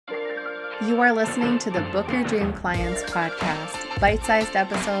You are listening to the Book Your Dream Clients podcast, bite-sized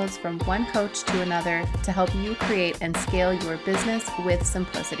episodes from one coach to another to help you create and scale your business with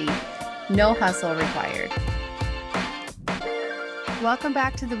simplicity. No hustle required. Welcome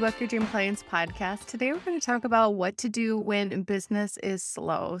back to the Book Your Dream Clients podcast. Today we're going to talk about what to do when business is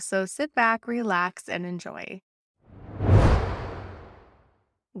slow. So sit back, relax, and enjoy.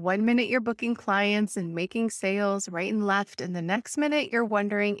 1 minute you're booking clients and making sales right and left, and the next minute you're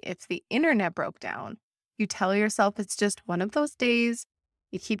wondering if the internet broke down. You tell yourself it's just one of those days,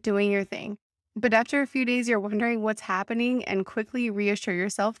 you keep doing your thing. But after a few days, you're wondering what's happening and quickly reassure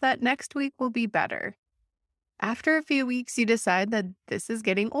yourself that next week will be better. After a few weeks, you decide that this is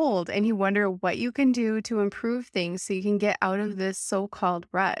getting old and you wonder what you can do to improve things so you can get out of this so-called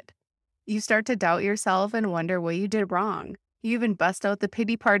rut. You start to doubt yourself and wonder what you did wrong. You even bust out the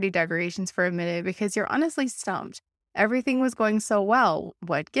pity party decorations for a minute because you're honestly stumped. Everything was going so well.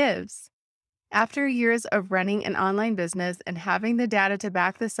 What gives? After years of running an online business and having the data to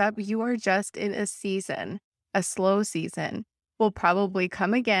back this up, you are just in a season. A slow season will probably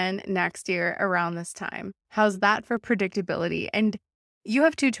come again next year around this time. How's that for predictability? And you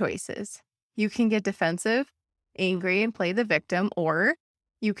have two choices. You can get defensive, angry, and play the victim, or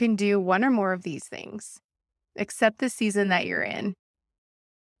you can do one or more of these things. Accept the season that you're in.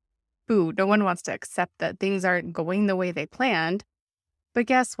 Boo, no one wants to accept that things aren't going the way they planned. But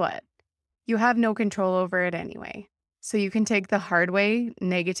guess what? You have no control over it anyway. So you can take the hard way,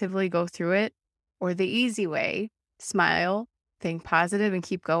 negatively go through it, or the easy way, smile, think positive, and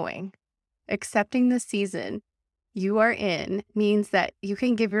keep going. Accepting the season you are in means that you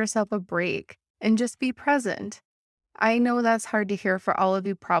can give yourself a break and just be present. I know that's hard to hear for all of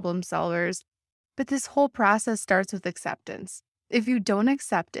you problem solvers, but this whole process starts with acceptance. If you don't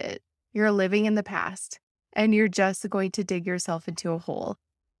accept it, you're living in the past, and you're just going to dig yourself into a hole.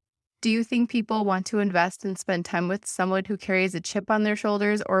 Do you think people want to invest and spend time with someone who carries a chip on their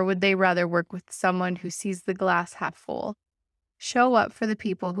shoulders, or would they rather work with someone who sees the glass half full? Show up for the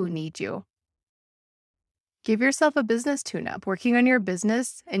people who need you. Give yourself a business tune-up. Working on your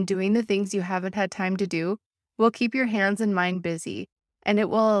business and doing the things you haven't had time to do will keep your hands and mind busy, and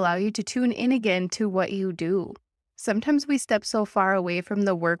it will allow you to tune in again to what you do. Sometimes we step so far away from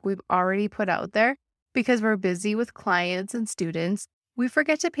the work we've already put out there because we're busy with clients and students, we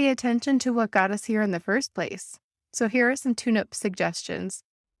forget to pay attention to what got us here in the first place. So here are some tune-up suggestions.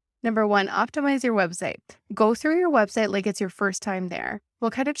 Number 1, optimize your website. Go through your website like it's your first time there.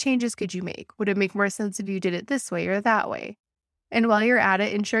 What kind of changes could you make? Would it make more sense if you did it this way or that way? And while you're at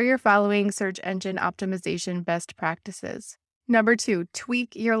it, ensure you're following search engine optimization best practices. Number 2,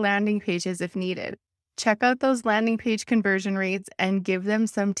 tweak your landing pages if needed. Check out those landing page conversion rates and give them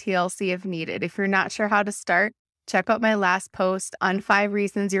some TLC if needed. If you're not sure how to start, check out my last post on 5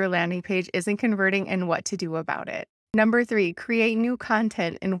 reasons your landing page isn't converting and what to do about it. Number 3, create new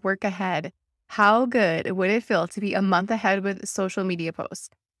content and work ahead. How good would it feel to be a month ahead with social media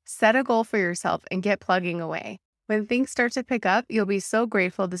posts? Set a goal for yourself and get plugging away. When things start to pick up, you'll be so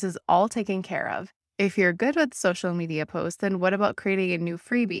grateful this is all taken care of. If you're good with social media posts, then what about creating a new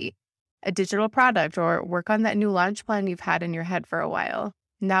freebie, a digital product, or work on that new launch plan you've had in your head for a while?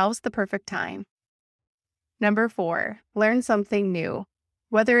 Now's the perfect time. Number 4, learn something new.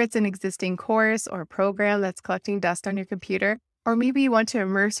 Whether it's an existing course or program that's collecting dust on your computer, or maybe you want to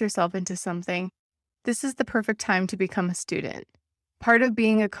immerse yourself into something, this is the perfect time to become a student. Part of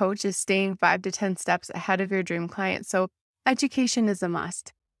being a coach is staying 5 to 10 steps ahead of your dream client, so education is a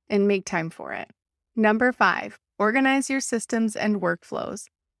must, and make time for it. Number 5, organize your systems and workflows.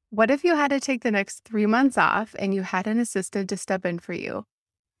 What if you had to take the next 3 months off and you had an assistant to step in for you?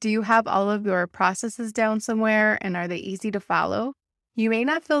 Do you have all of your processes down somewhere, and are they easy to follow? You may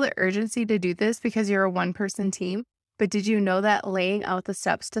not feel the urgency to do this because you're a one-person team, but did you know that laying out the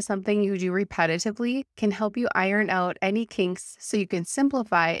steps to something you do repetitively can help you iron out any kinks so you can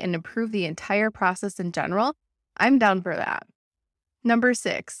simplify and improve the entire process in general? I'm down for that. Number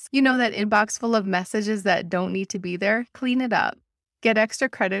 6, you know that inbox full of messages that don't need to be there? Clean it up. Get extra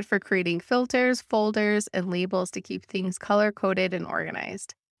credit for creating filters, folders, and labels to keep things color-coded and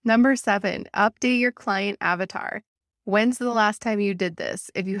organized. Number 7, update your client avatar. When's the last time you did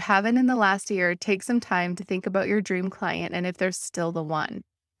this? If you haven't in the last year, take some time to think about your dream client and if they're still the one.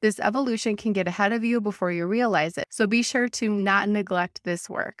 This evolution can get ahead of you before you realize it, so be sure to not neglect this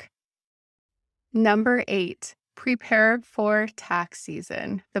work. Number 8, prepare for tax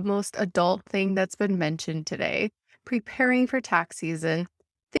season, the most adult thing that's been mentioned today. Preparing for tax season.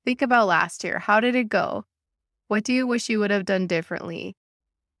 Think about last year. How did it go? What do you wish you would have done differently?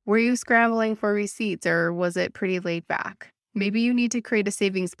 Were you scrambling for receipts, or was it pretty laid back? Maybe you need to create a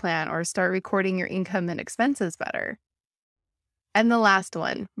savings plan or start recording your income and expenses better. And the last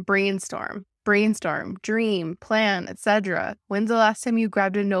one, brainstorm. Brainstorm, dream, plan, etc. When's the last time you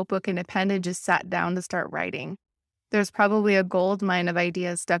grabbed a notebook and a pen and just sat down to start writing? There's probably a gold mine of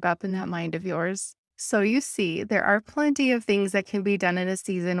ideas stuck up in that mind of yours. So you see, there are plenty of things that can be done in a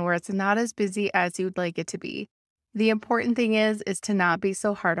season where it's not as busy as you'd like it to be. The important thing is to not be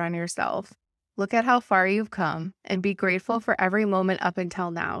so hard on yourself. Look at how far you've come and be grateful for every moment up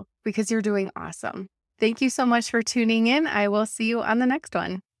until now because you're doing awesome. Thank you so much for tuning in. I will see you on the next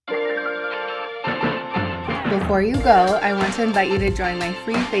one. Before you go, I want to invite you to join my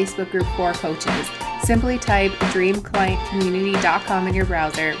free Facebook group for coaches. Simply type dreamclientcommunity.com in your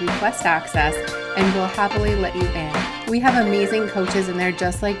browser, request access, and we'll happily let you in. We have amazing coaches in there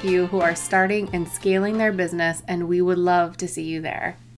just like you who are starting and scaling their business, and we would love to see you there.